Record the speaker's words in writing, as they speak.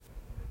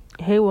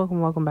Hey,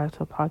 welcome back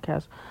to a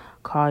podcast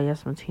called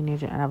Yes, I'm a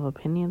Teenager and I Have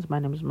Opinions. My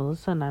name is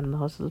Melissa and I'm the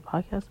host of this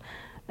podcast.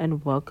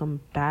 And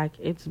welcome back.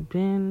 It's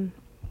been,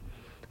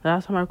 the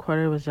last time I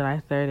recorded was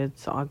July 3rd.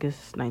 It's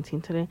August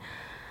 19th today.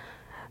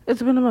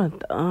 It's been a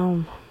month.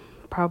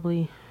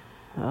 Probably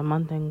a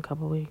month and a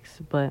couple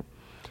weeks, but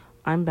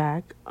I'm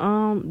back.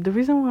 The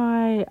reason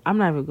why, I'm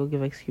not even gonna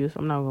give an excuse.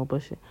 I'm not gonna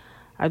push it.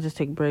 I just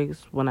take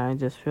breaks when I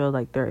just feel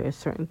like there is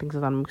certain things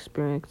that I'm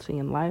experiencing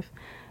in life.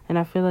 And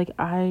I feel like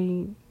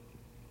I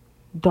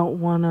don't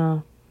want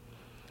to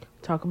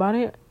talk about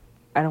it.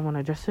 I don't want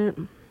to address it.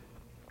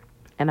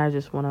 And I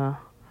just want to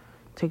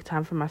take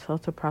time for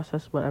myself to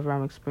process whatever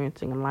I'm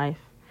experiencing in life.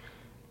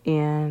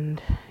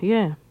 And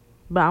yeah,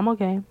 but I'm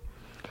okay.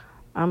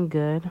 I'm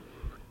good.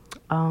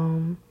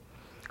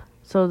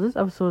 So this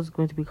episode is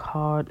going to be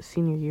called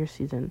Senior Year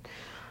Season.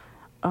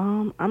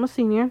 I'm a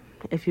senior.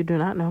 If you do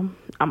not know,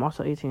 I'm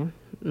also 18.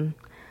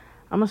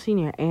 I'm a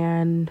senior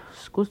and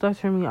school starts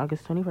for me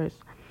August 21st.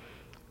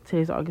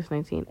 Today's August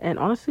 19th. And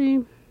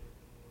honestly,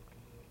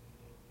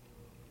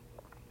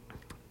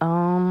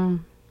 I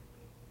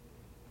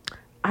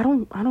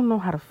don't know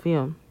how to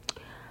feel.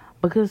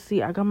 Because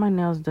see, I got my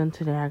nails done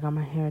today. I got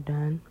my hair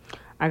done.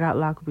 I got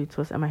Lockerbie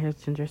twist and my hair's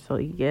ginger, so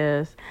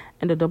yes.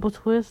 And the double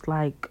twist,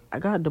 like I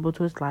got a double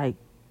twist like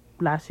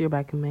last year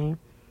back in May.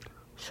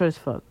 Short as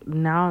fuck.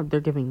 Now they're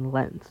giving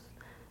length.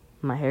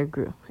 My hair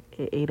grew.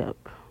 It ate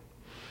up.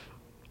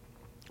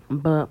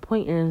 But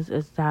point is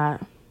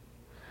that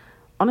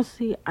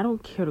honestly, I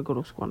don't care to go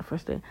to school on the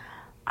first day.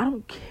 I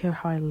don't care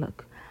how I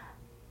look.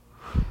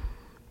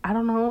 I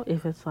don't know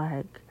if it's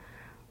like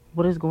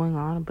what is going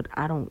on, but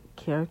I don't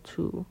care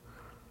to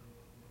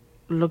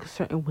look a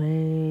certain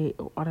way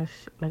or all that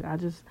shit. Like I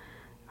just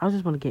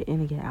want to get in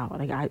and get out.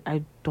 Like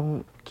I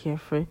don't care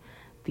for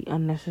the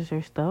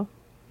unnecessary stuff.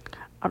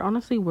 I'd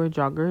honestly wear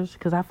joggers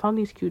because I found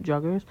these cute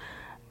joggers.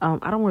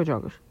 I don't wear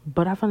joggers,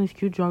 but I found these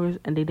cute joggers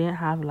and they didn't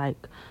have like,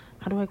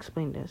 how do I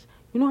explain this?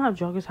 You know how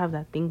joggers have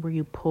that thing where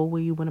you pull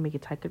where you want to make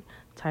it tighter?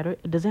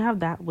 It doesn't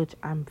have that, which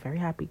I'm very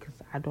happy because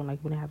I don't like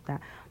when it have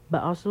that.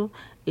 But also,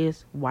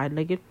 it's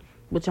wide-legged,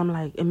 which I'm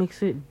like, it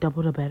makes it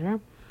double the better.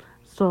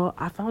 So,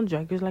 I found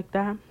joggers like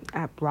that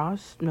at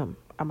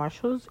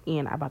Marshall's,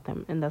 and I bought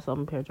them. And that's the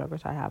only pair of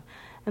joggers I have.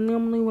 And the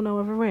only one I'll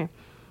ever wear.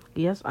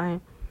 Yes,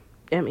 I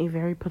am a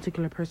very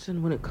particular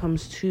person when it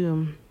comes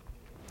to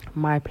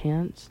my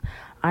pants.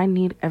 I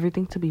need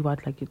everything to be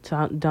wide-legged,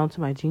 down to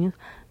my jeans,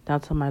 down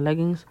to my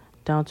leggings,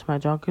 down to my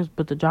joggers.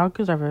 But the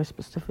joggers are very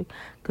specific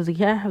because you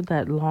can't have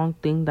that long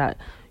thing that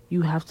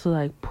you have to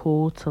like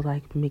pull to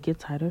like make it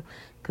tighter,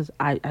 because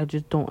I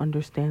just don't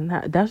understand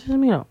that. That's just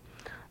me though.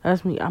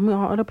 That's me. I mean,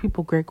 all other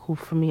people great, cool.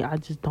 For me, I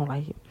just don't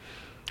like it.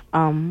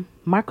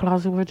 My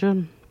closet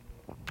wardrobe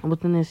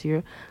within this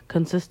year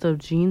consists of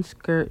jeans,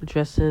 skirt,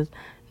 dresses,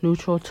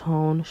 neutral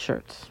tone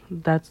shirts.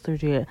 That's the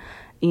year.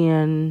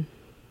 And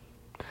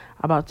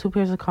about 2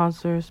 pairs of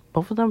Converse.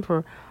 Both of them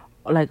for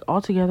like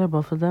altogether,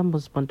 both of them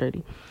was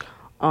 $130.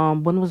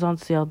 One was on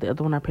sale. The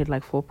other one I paid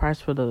like full price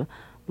for the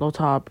low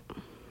top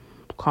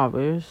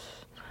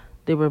Converse.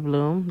 They were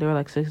blue. They were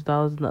like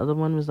 $6. And the other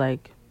one was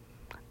like,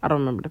 I don't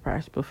remember the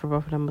price, but for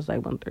both of them it was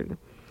like $130.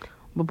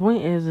 But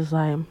point is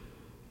like,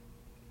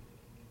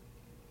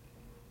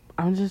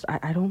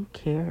 I don't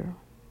care.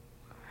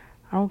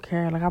 I don't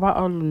care. Like I bought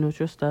all the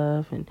neutral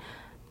stuff and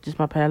just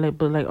my palette,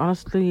 but like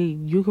honestly,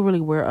 you can really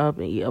wear up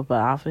and eat up an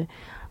outfit,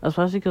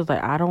 especially because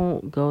like I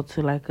don't go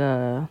to like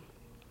I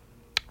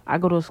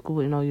go to a school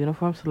with no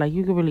uniform, so like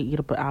you can really eat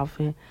up an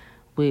outfit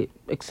with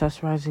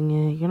accessorizing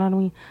it, you know what I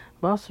mean?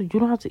 But also, you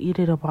don't have to eat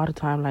it up all the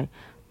time. Like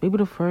maybe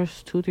the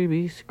first 2-3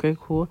 weeks, great,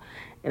 cool,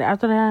 and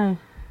after that,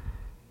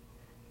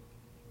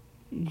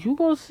 you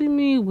gonna see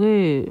me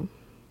with.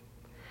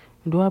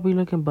 Do I be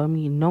looking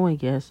bummy? No, I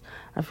guess.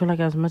 I feel like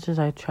as much as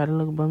I try to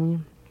look bummy,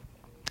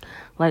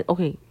 like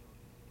okay,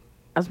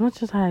 as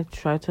much as I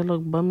try to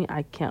look bummy,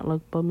 I can't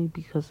look bummy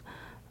because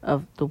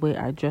of the way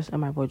I dress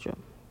and my wardrobe.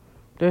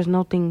 There's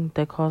nothing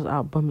that calls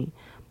out bummy.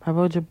 My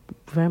wardrobe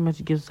very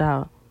much gives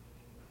out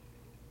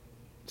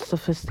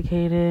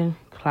sophisticated,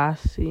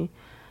 classy,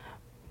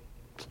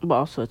 but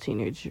also a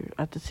teenager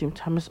at the same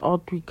time. It's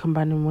all three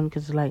combined in one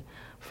because, like,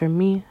 for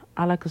me,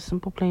 I like a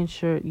simple plain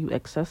shirt. You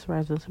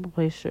accessorize a simple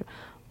plain shirt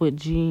with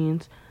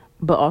jeans,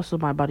 but also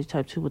my body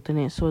type too within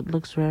it. So it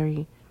looks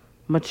very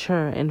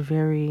mature and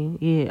very,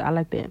 yeah, I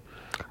like that.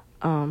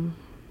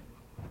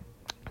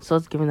 So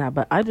it's giving that.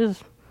 But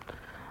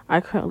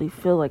I currently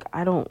feel like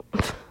I don't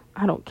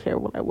care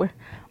what I wear.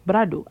 But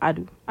I do.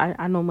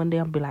 I know one day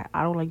I'll be like,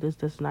 I don't like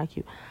this is not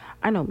cute.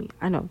 I know me.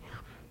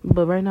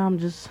 But right now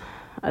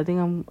I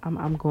think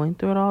I'm going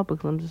through it all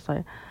because I'm just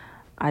like,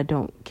 I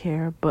don't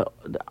care. But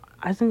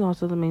I think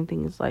also the main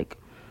thing is like,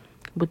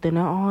 within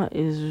it all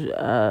is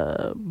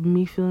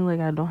me feeling like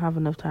I don't have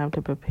enough time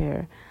to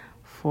prepare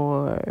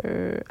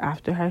for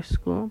after high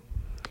school.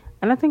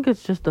 And I think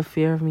it's just the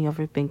fear of me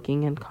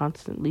overthinking and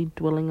constantly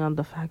dwelling on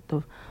the fact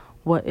of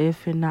what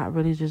if, and not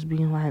really just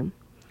being like,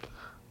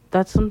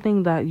 that's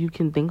something that you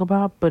can think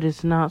about, but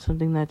it's not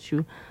something that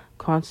you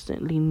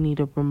constantly need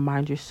to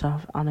remind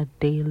yourself on a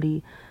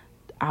daily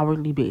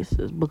hourly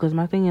basis. Because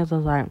my thing is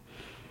like,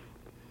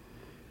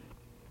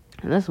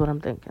 and that's what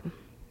I'm thinking.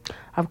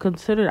 I've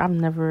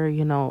never,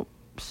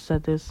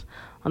 said this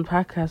on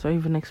podcast or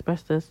even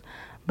expressed this,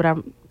 but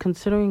I'm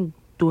considering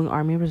doing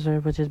Army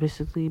Reserve, which is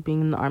basically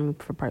being in the Army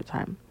for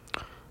part-time.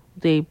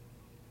 They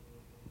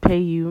pay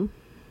you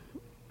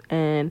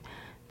and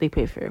they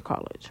pay for your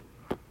college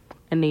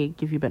and they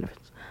give you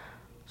benefits.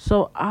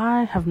 So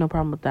I have no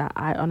problem with that.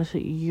 I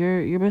honestly,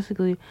 you're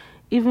basically,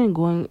 even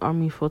going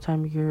Army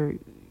full-time,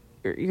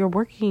 you're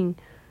working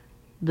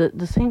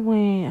the same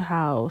way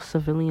how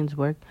civilians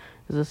work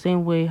is the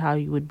same way how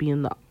you would be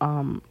in the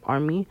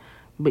Army,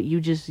 but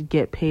you just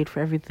get paid for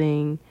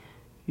everything.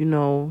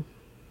 You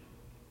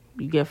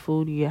get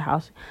food, you get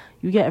house,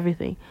 you get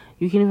everything.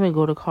 You can even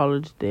go to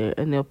college there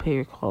and they'll pay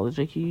your college.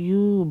 Like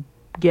you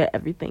get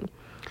everything.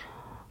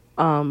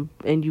 And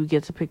you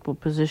get to pick what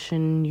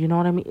position, you know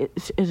what I mean?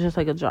 It's just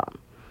like a job.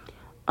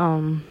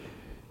 I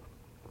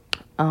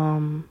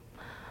don't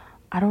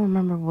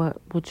remember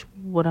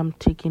what I'm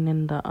taking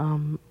in the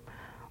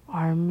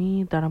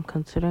Army that I'm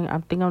considering. I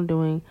think I'm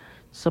doing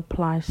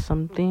supply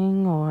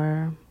something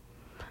or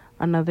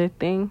another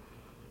thing.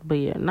 But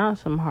yeah, not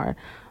some hard.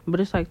 But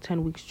it's like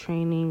 10 weeks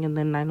training and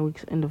then 9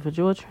 weeks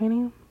individual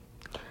training.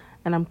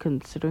 And I'm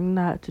considering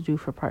that to do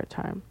for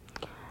part-time.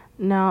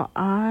 Now,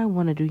 I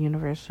want to do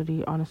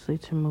university, honestly,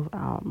 to move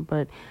out.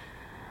 But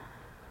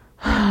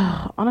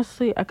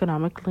honestly,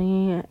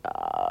 economically,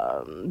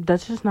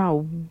 that's just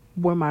not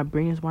where my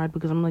brain is wired.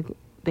 Because I'm like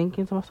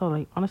thinking to myself,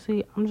 like,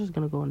 honestly, I'm just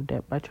going to go in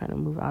debt by trying to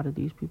move out of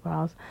these people's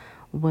house.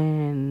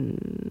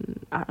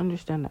 When I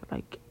understand that,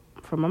 like,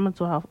 for my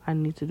mental health, I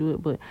need to do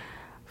it. But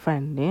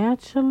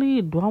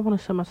financially, do I want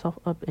to set myself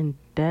up in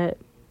debt?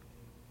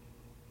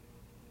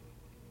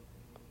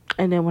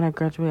 And then when I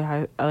graduate,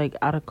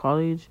 out of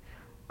college,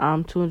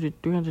 I'm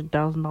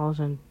 $200,000-$300,000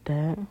 in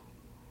debt.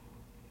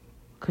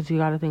 Because you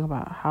got to think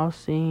about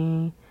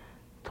housing,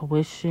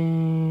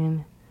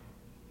 tuition,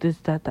 this,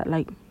 that.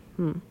 Like,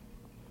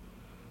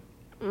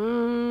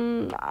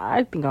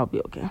 I think I'll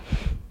be okay.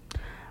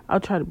 I'll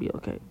try to be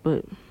okay.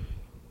 But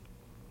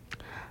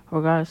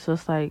regardless,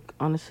 just like,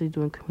 honestly,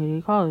 doing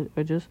community college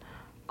or just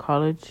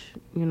college,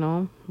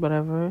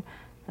 whatever.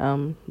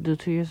 Do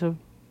 2 years of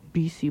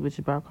BC, which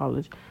is Broward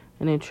College,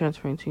 and then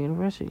transferring to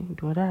university.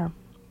 Do that.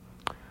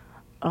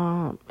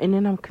 And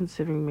then I'm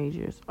considering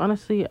majors.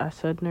 Honestly, I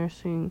said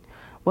nursing.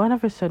 Well, I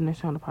never said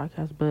nursing on the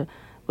podcast, but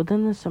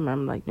within the summer,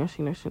 I'm like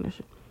nursing.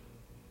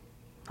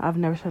 I've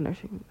never said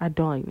nursing. I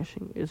don't like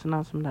nursing. It's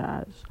not something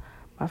that is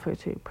my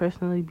favorite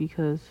personally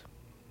because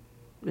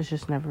it's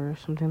just never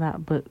something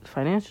that. But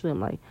financially, I'm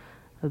like,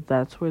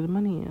 that's where the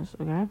money is.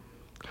 Okay.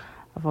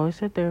 I've always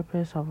said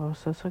therapist. I've always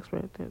said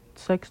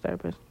sex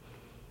therapist.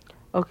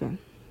 Okay.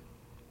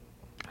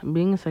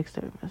 Being a sex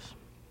therapist.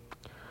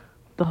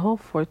 The whole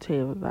forte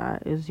of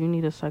that is you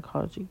need a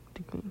psychology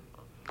degree.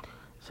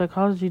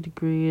 Psychology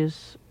degree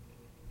is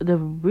the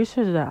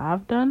research that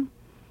I've done.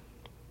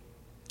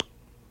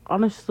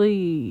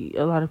 Honestly,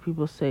 a lot of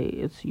people say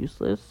it's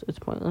useless. It's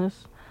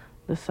pointless.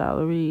 The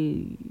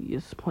salary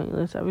is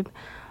pointless. Everything.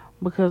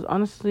 Because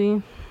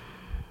honestly,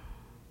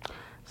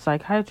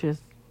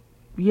 psychiatrists,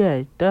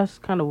 yeah, that's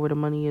kind of where the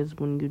money is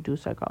when you do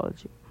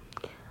psychology.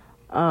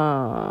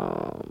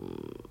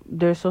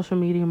 There's social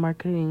media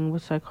marketing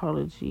with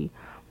psychology.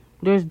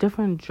 There's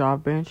different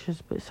job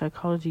branches, but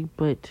psychology,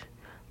 but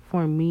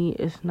for me,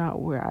 it's not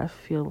where I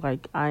feel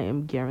like I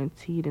am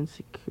guaranteed and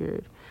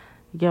secured.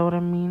 You get what I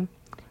mean?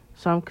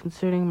 So I'm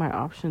considering my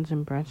options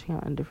and branching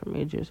out in different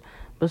majors,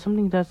 but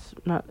something that's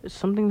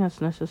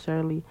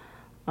necessarily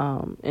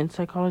in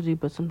psychology,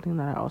 but something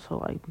that I also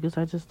like because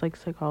I just like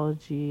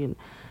psychology and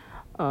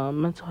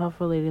mental health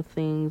related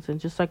things and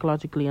just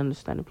psychologically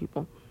understanding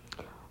people.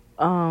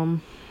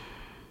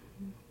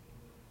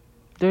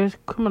 There's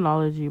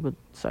criminology with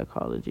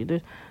psychology.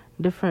 There's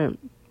different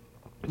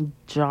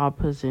job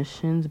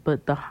positions,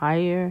 but the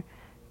higher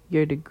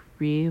your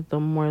degree,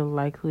 the more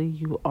likely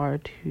you are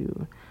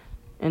to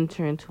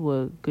enter into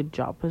a good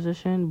job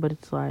position. But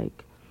it's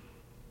like,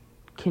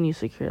 can you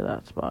secure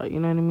that spot?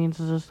 You know what I mean?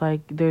 So it's just like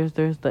there's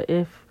the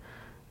if,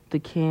 the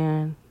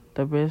can,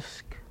 the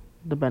risk,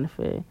 the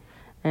benefit,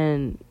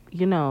 and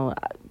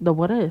the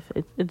what if.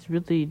 It's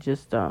really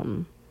just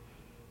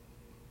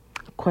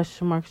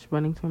question marks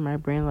running through my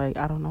brain, like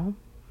I don't know.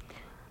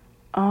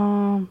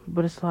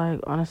 But it's like,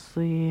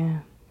 honestly,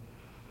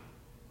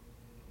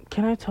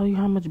 can I tell you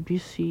how much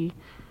BC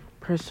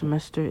per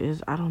semester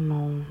is? I don't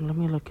know. Let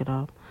me look it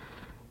up.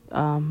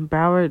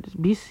 Broward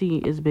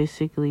BC is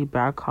basically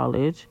Broward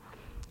College.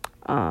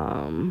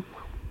 I'm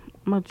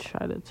gonna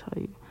try to tell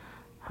you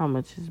how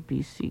much is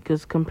BC,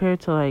 because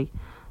compared to like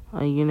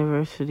a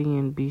university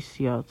in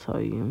BC, I'll tell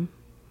you.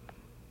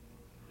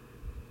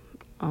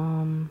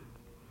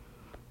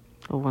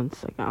 Oh, 1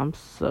 second. I'm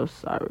so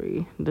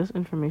sorry. This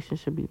information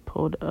should be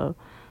pulled up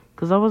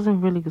because I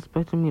wasn't really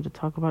expecting me to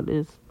talk about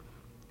this.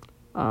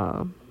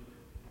 And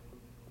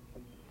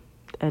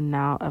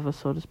now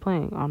episode is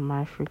playing on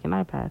my freaking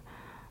iPad.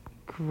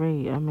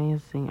 Great,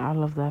 amazing. I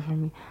love that for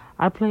me.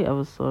 I play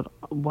episode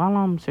while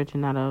I'm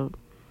searching that up.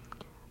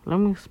 let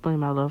me explain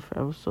my love for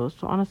Eversource.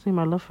 So honestly,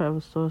 my love for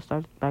Eversource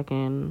started back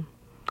in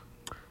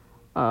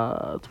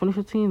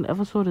 2015.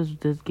 Eversource is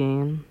this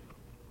game,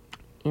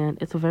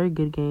 and it's a very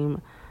good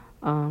game.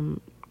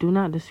 Do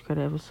not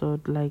discredit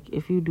Eversource. Like,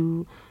 if you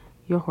do,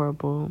 you're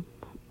horrible.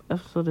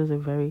 Eversource is a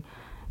very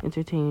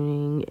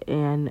entertaining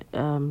and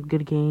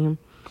good game.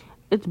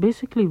 It's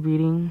basically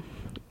reading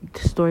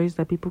stories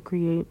that people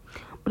create,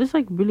 but it's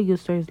like really good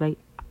stories. Like,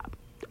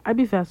 I'd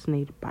be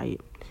fascinated by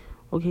it.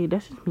 Okay,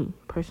 that's just me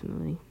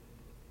personally.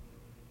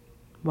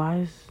 Why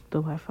is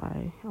the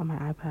Wi-Fi on my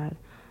iPad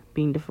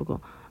being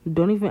difficult?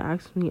 Don't even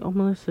ask me. Oh,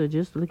 Melissa,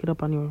 just look it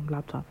up on your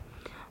laptop.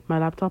 My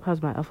laptop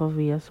has my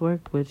FLVS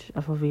work, which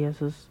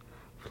FLVS is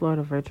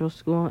Florida Virtual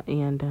School,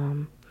 and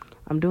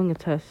I'm doing a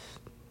test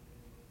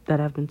that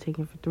I've been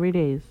taking for 3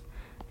 days.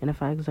 And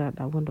if I exit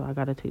that window, I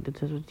gotta take the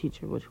test with the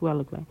teacher, which who I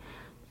look like.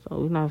 So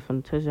we're not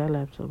gonna touch that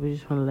laptop. We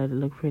just wanna let it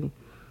look pretty.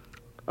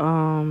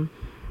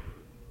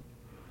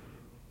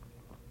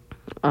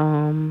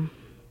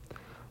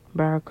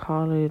 Barra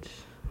College.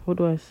 What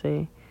do I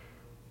say?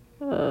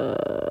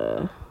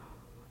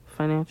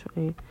 Financial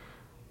aid.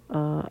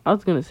 I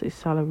was gonna say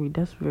salary.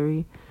 That's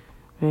very,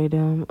 very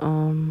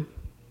dumb.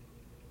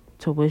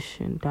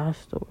 Tuition.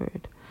 That's the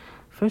word.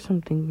 First,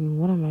 I'm thinking,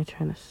 what am I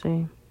trying to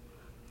say?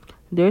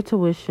 Their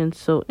tuition.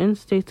 So,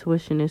 in-state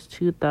tuition is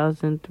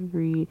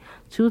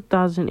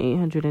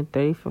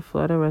 $2,830 for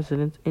Florida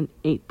residents and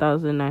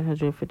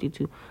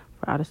 $8,952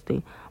 for out of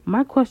state.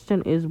 My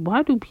question is,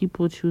 why do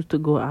people choose to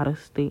go out of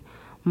state?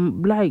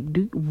 Like,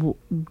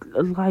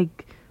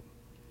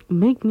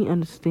 make me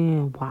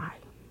understand why.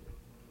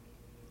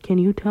 Can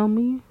you tell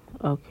me?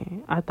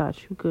 Okay, I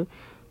thought you could,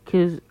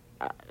 because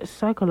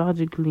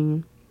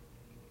psychologically,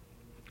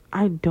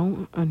 I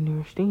don't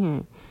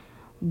understand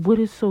what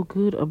is so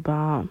good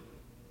about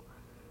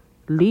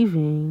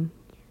leaving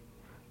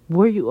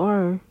where you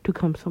are to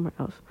come somewhere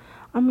else.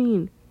 I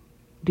mean,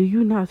 do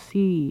you not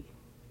see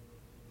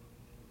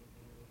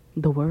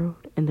the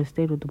world and the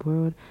state of the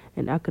world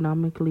and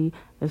economically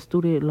and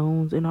student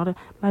loans and all that?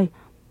 Like,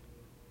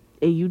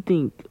 and you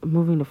think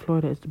moving to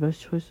Florida is the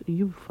best choice?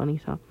 You funny,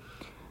 son.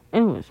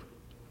 Anyways,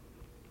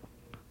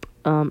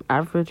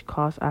 average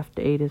cost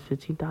after aid is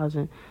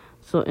 $15,000.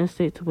 So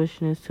in-state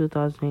tuition is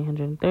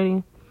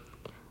 $2,830.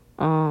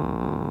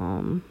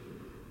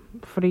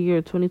 For the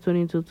year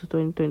 2022 to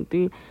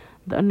 2023,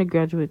 the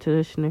undergraduate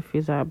tuition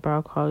fees at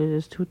Broward College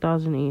is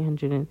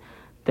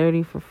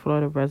 $2,830 for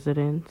Florida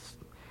residents.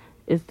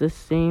 It's the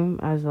same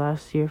as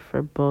last year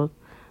for both,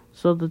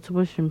 so the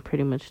tuition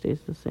pretty much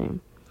stays the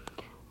same.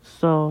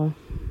 So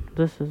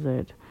this is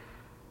it.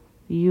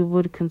 You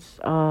would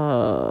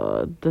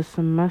the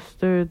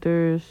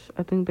semester,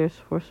 I think there's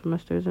 4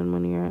 semesters in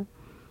 1 year.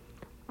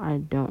 I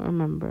don't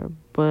remember,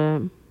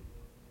 but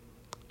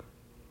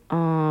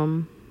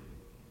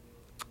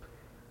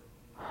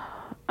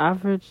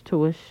average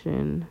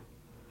tuition.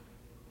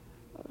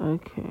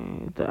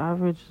 Okay, the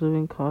average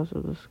living cost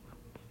of this.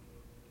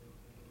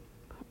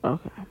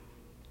 Okay,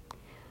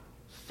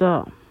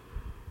 so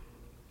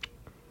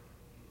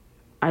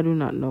I do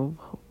not know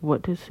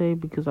what to say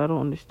because I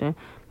don't understand.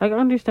 Like, I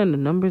understand the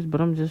numbers,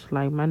 but I'm just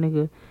like, my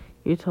nigga,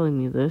 you're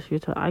telling me this.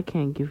 I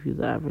can't give you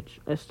the average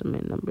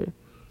estimate number.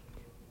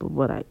 But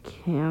what I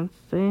can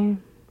say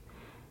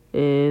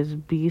is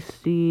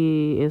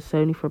BC is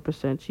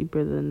 74%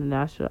 cheaper than the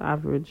national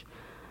average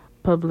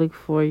public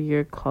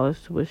 4-year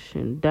college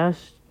tuition.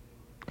 That's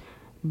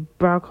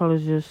Broward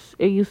College.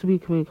 It used to be a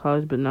community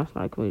college, but now it's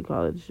not a community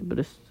college, but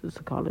it's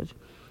a college.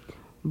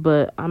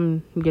 But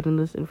I'm getting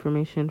this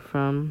information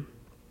from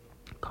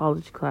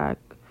College Clack.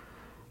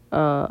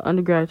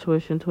 Undergrad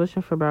tuition for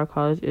Broward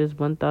College is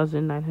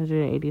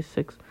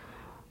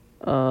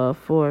 $1,986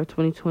 for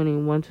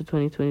 2021 to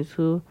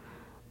 2022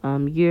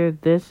 year.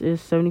 This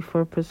is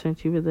 74%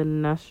 cheaper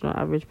than the national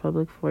average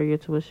public 4-year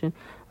tuition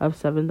of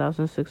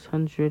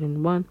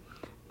 $7,601.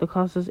 The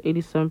cost is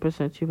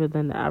 87% cheaper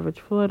than the average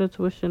Florida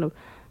tuition of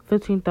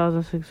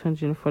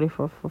 $15,644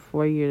 for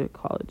 4-year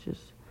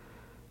colleges.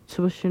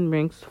 Tuition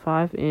ranks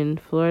 5 in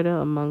Florida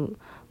among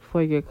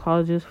 4-year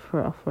colleges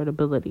for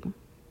affordability.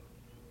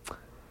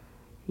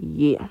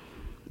 Yeah.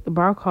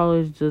 Broward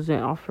College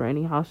doesn't offer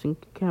any housing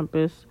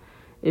campus.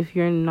 If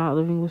you're not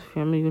living with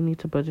family, you need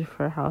to budget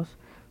for house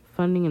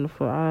funding in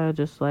Florida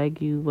just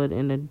like you would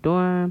in a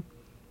dorm.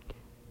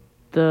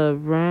 The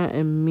rent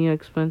and meal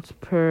expense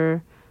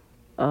per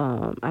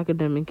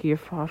academic year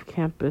for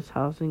off-campus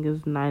housing is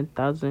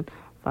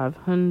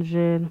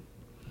 $9,500.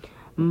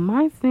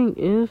 My thing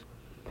is,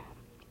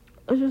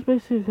 it's just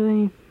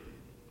basically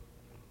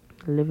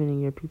living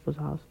in your people's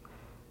house.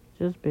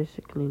 Just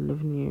basically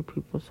living in your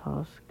people's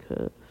house,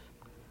 cause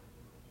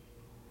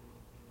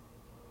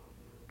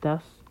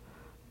that's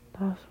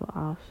what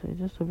I'll say.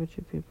 Just live with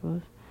your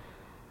people's.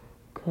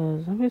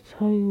 Cause let me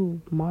tell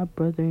you, my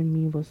brother and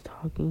me was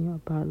talking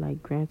about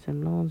like grants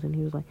and loans, and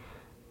he was like,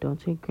 "Don't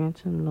take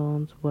grants and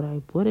loans. What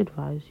I would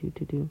advise you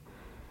to do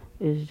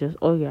is just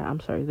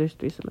there's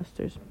 3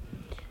 semesters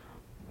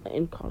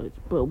in college,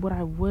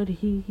 but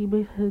he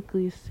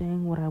basically is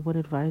saying what I would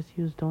advise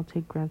you is don't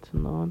take grants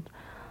and loans.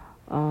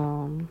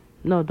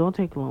 No, don't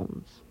take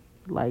loans.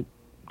 Like,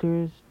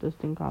 there's this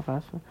thing called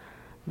FAFSA.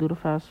 Do the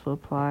FAFSA,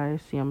 apply,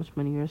 see how much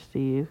money you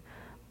receive,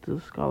 do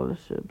the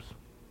scholarships.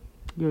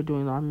 You're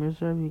doing the Army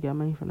Reserve, you get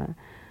money from that.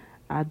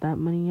 Add that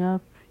money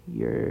up,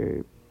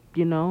 you're,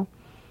 you know,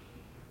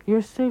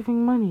 you're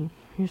saving money.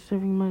 You're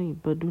saving money,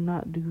 but do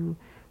not do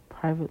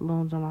private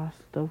loans on that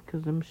stuff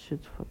because them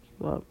shits fuck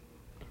you up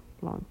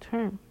long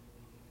term.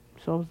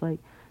 So I was like,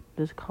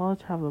 does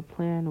college have a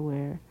plan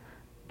where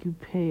you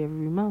pay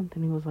every month?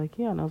 And he was like,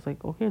 yeah. And I was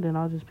like, okay, then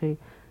I'll just pay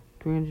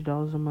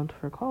 $300 a month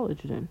for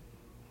college then.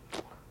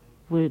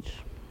 Which,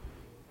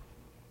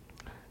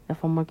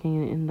 if I'm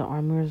working in the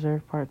Army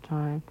Reserve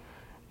part-time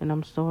and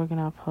I'm still working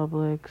at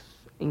Publix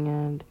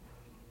and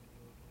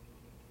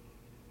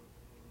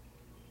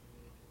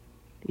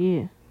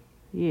yeah,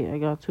 I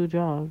got 2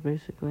 jobs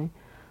basically.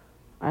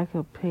 I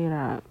could pay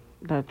that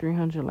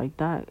 300 like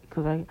that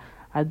because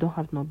I don't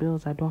have no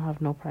bills. I don't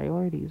have no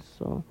priorities.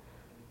 So,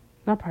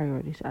 not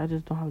priorities. I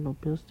just don't have no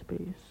bills to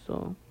pay.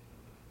 So,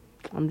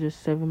 I'm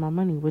just saving my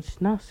money, which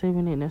not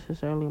saving it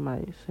necessarily in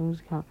my savings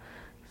account.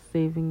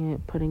 Saving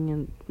it, putting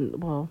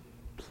into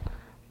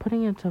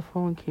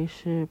 401k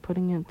shit,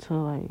 putting into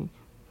like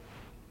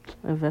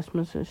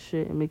investments and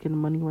shit, and making the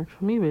money work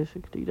for me.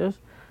 Basically, that's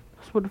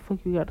what the fuck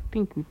you gotta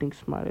think. We think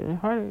smarter and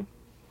harder.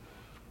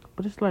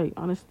 But it's like,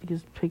 honestly,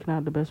 it's picking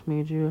out the best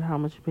major, how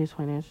much it pays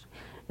financially,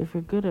 if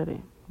you're good at it.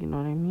 You know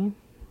what I mean?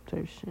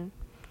 Type shit.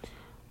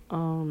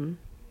 Trying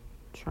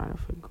to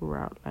figure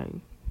out, like,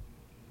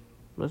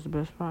 what's the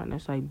best route. And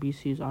it's like,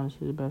 BC is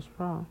honestly the best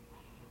route.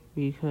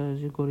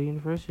 Because you go to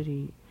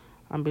university,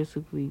 I'm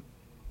basically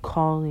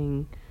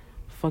calling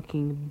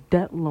fucking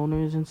debt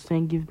loaners and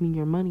saying, give me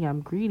your money. I'm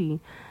greedy.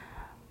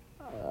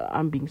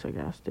 I'm being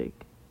sarcastic.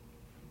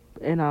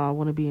 And I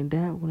want to be in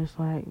debt when it's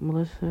like,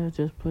 Melissa,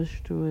 just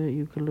push through it.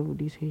 You can live with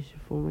these Haitian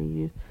for 4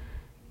 years.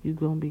 You're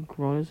going to be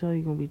grown as hell.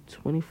 You're going to be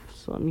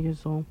 20-something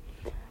years old.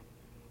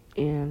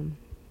 And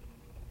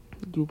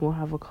you're going to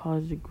have a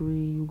college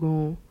degree. You're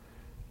going to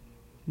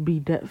be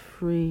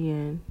debt-free.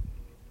 And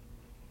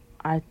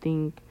I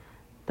think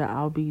that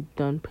I'll be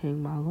done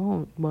paying my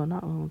loan. Well,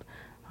 not loans.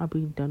 I'll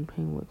be done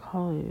paying with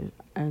college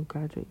and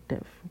graduate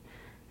debt-free.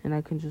 And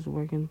I can just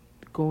work and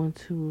go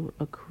into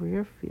a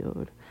career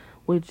field.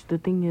 Which, the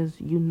thing is,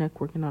 you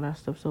network and all that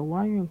stuff. So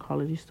while you're in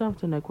college, you still have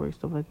to network,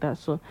 stuff like that.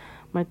 So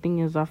my thing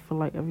is, I feel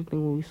like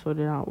everything will be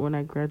sorted out when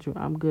I graduate.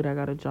 I'm good. I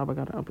got a job. I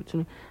got an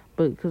opportunity.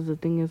 But because the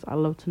thing is, I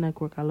love to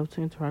network. I love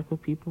to interact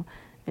with people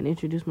and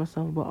introduce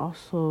myself, but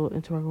also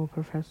interact with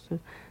professors.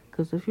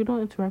 Because if you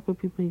don't interact with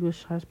people, you're a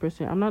shy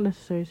person. I'm not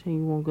necessarily saying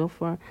you won't go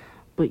far,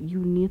 but you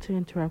need to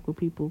interact with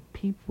people.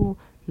 People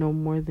know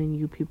more than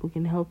you. People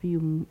can help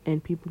you,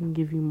 and people can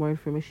give you more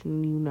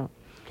information than you know.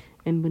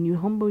 And when you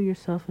humble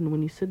yourself and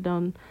when you sit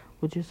down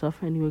with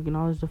yourself and you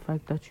acknowledge the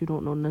fact that you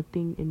don't know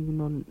nothing and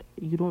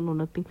you don't know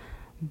nothing,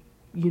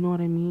 you know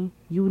what I mean?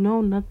 You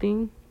know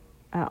nothing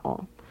at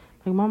all.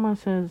 Like my mom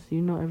says,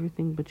 you know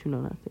everything, but you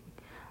know nothing.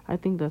 I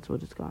think that's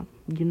what it's called.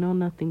 You know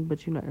nothing,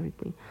 but you know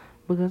everything.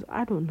 Because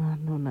I do not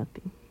know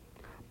nothing.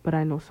 But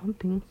I know some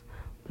things,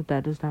 but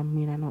that does not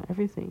mean I know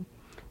everything.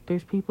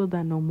 There's people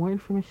that know more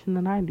information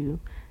than I do,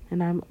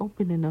 and I'm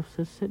open enough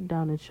to sit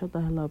down and shut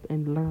the hell up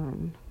and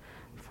learn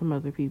from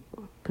other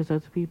people, because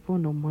other people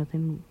know more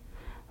than me.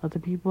 Other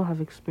people have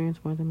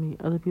experienced more than me.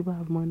 Other people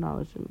have more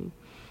knowledge than me.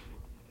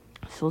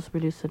 So it's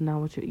really sitting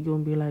down with you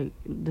and be like,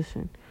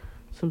 listen,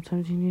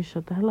 sometimes you need to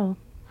shut the hell up,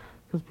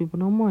 because people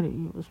know more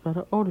than you. It's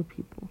better older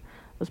people,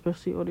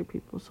 especially older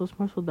people. So it's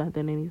more so that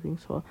than anything.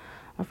 So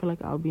I feel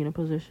like I'll be in a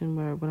position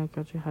where when I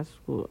graduate high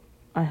school,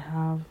 I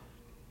have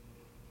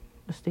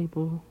a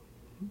stable,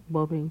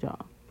 well-paying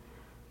job.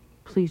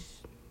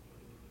 Please,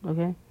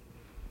 okay?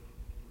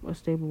 A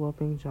stable,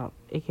 well-paying job,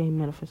 aka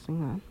manifesting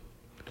that.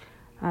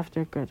 After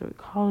I graduate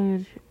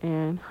college,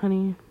 and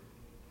honey,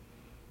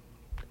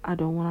 I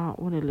don't want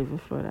to live in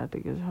Florida. I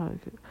think it's hard.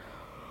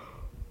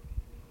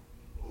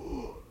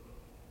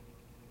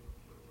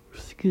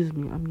 Excuse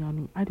me, I'm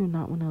yawning. I do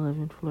not want to live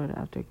in Florida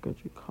after I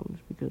graduate college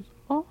because,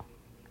 do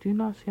you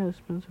not see how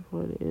expensive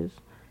Florida is?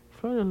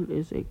 Florida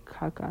is a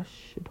caca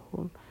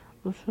shithole.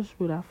 Especially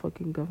with that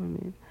fucking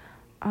government.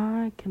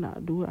 I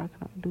cannot do it. I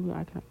cannot do it.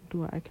 I cannot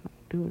do it. I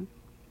cannot do it.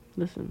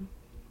 Listen,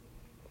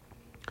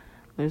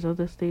 there's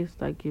other states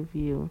that give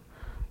you,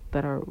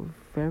 that are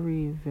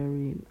very,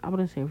 very, I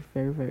wouldn't say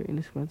very, very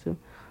inexpensive,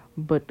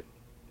 but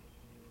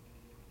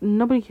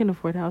nobody can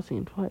afford housing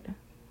in Florida.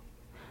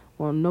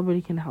 Well,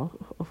 nobody can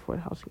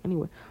afford housing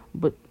anywhere,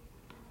 but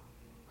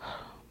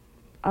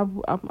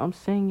I'm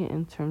saying it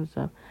in terms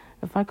of,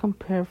 if I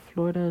compare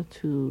Florida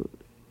to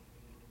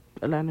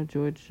Atlanta,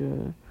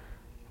 Georgia,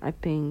 I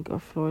think, or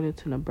Florida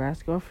to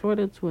Nebraska, or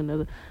Florida to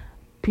another,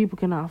 people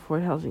cannot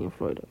afford housing in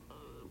Florida.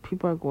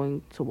 People are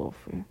going to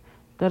welfare.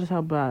 That is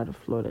how bad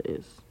Florida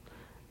is.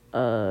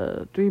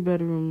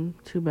 3-bedroom,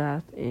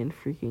 2-bath in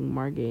freaking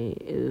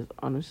Margate is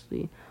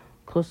honestly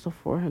close to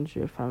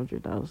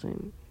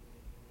 500,000.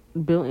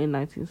 Built in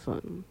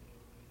 19-something.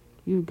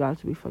 You've got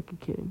to be fucking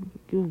kidding me.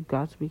 You've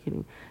got to be kidding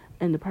me.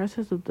 And the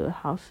prices of the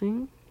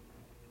housing,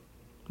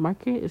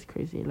 market is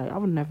crazy. Like, I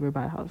would never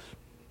buy a house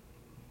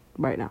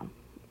right now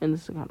in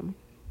this economy.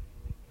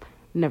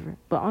 Never.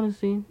 But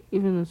honestly,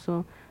 even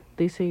so,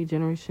 they say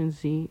Generation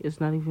Z is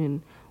not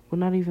even will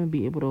not even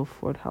be able to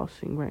afford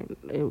housing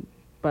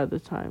by the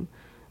time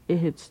it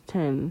hits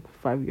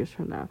 5 years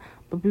from now.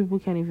 But people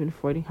can't even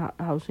afford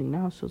housing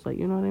now, so it's like,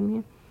 you know what I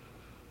mean?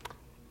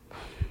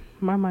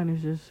 My mind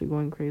is just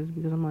going crazy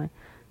because I'm like,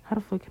 how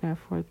the fuck can I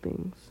afford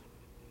things?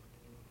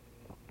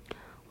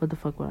 What the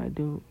fuck would I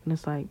do? And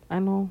it's like, I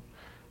know,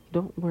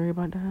 don't worry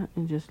about that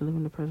and just live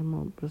in the present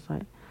moment. But it's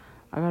like,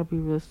 I gotta be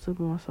realistic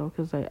with myself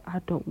because like,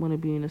 I don't want to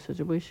be in a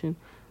situation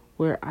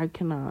where I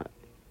cannot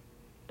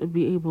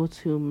be able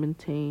to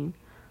maintain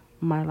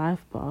my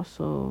life, but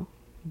also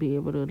be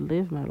able to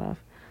live my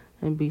life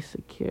and be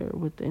secure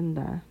within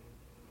that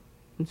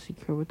and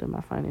secure within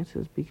my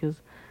finances.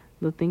 Because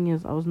the thing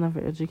is, I was never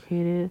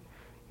educated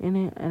in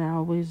it, and I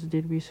always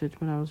did research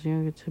when I was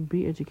younger to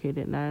be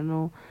educated. And I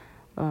know,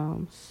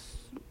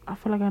 I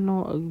feel like I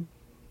know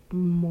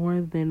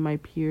more than my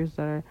peers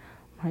that are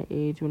my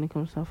age when it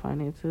comes to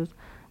finances,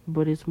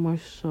 but it's more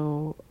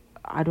so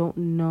I don't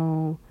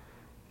know.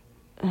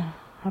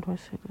 How do I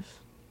say this?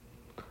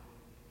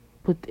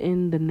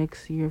 Within the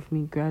next year of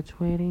me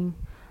graduating,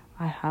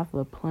 I have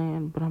a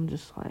plan, but I'm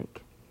just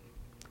like,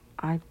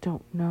 I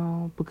don't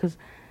know, because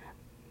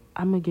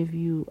I'm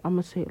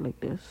gonna say it like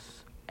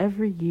this.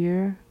 Every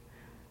year,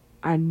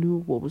 I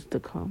knew what was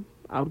to come.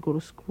 I would go to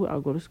school,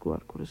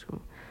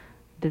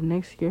 The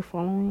next year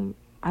following,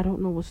 I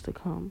don't know what's to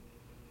come.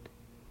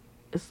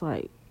 It's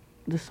like,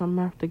 the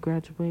summer after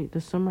graduate,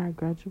 when I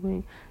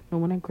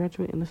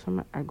graduate in the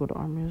summer, I go to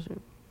Army Reserve.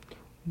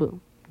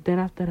 Boom. Then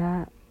after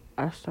that,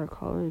 I start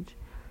college.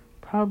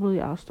 Probably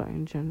I'll start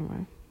in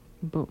January.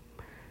 Boom.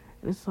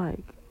 It's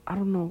like, I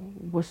don't know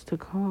what's to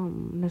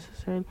come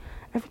necessarily.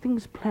 Everything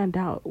is planned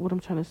out. What I'm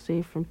trying to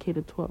say, from K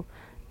to 12.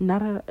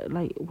 Not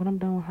like when I'm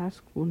done with high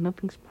school,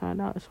 nothing's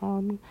planned out. It's all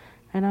on me.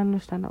 And I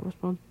understand that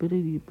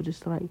responsibility, but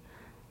it's like,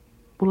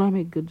 will I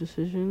make good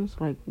decisions?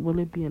 Like, will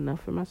it be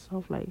enough for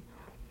myself? Like,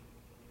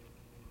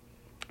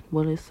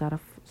 will it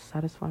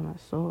satisfy my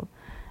soul?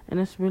 And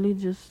it's really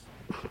just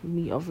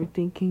me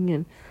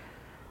overthinking.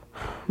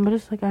 But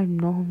it's like, I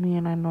know me,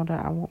 and I know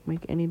that I won't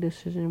make any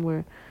decision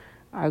where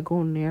I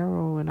go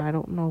narrow and I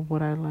don't know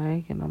what I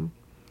like, and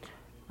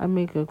I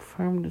make a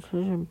firm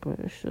decision, but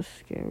it's just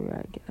scary,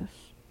 I guess.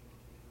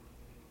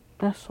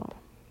 That's all.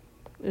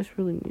 It's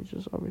really me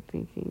just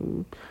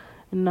overthinking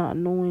and not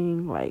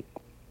knowing, like,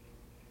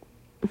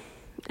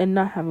 and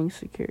not having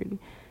security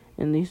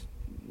in these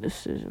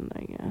decisions,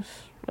 I guess.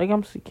 Like,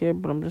 I'm secure,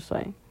 but I'm just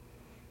like,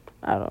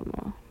 I don't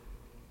know.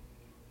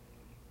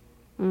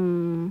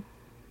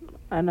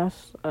 And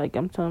that's, like,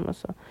 I'm telling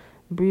myself,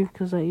 breathe,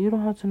 because, like, you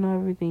don't have to know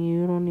everything.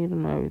 You don't need to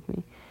know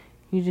everything.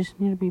 You just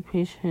need to be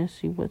patient and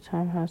see what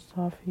time has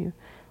to offer you.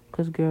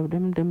 Because, girl,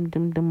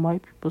 them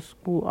white people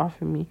school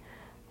offered me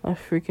a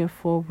freaking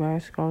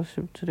full-ride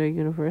scholarship to their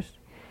university.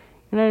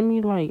 You know what I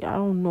mean? Like, I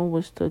don't know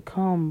what's to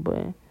come,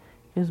 but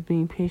it's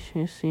being patient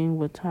and seeing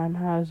what time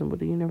has and what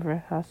the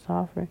universe has to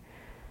offer.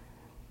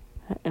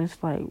 And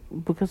it's like,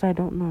 because I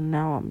don't know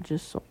now, I'm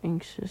just so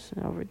anxious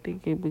and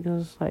overthinking,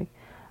 because it's like,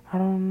 I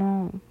don't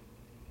know.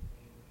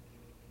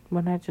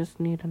 But I just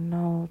need to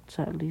know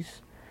to at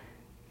least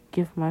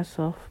give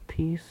myself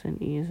peace and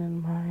ease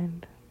in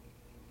mind.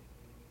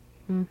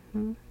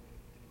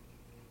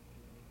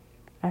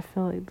 I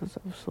feel like this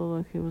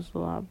episode, it was a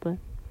lot, but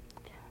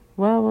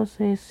what I will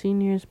say is,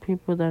 seniors,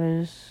 people that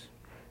is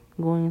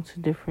going to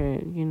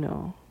different,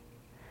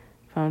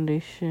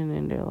 foundation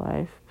in their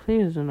life,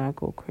 please do not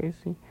go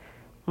crazy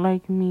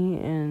like me,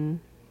 and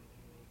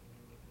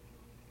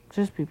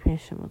just be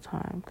patient with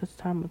time, because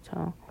time will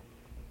tell.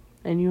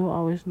 And you'll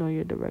always know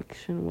your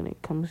direction when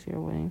it comes your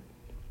way.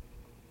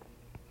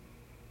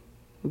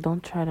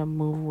 Don't try to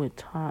move with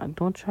time.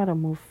 Don't try to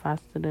move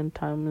faster than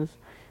time is,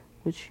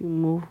 which you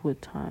move with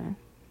time.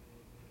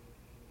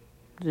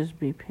 Just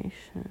be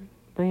patient.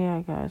 But yeah,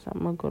 guys,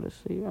 I'm gonna go to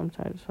sleep. I'm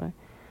tired of saying.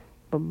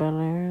 But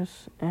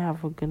Bellairs, and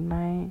have a good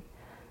night.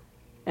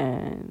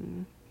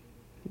 And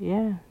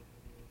yeah,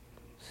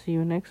 see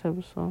you next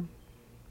episode.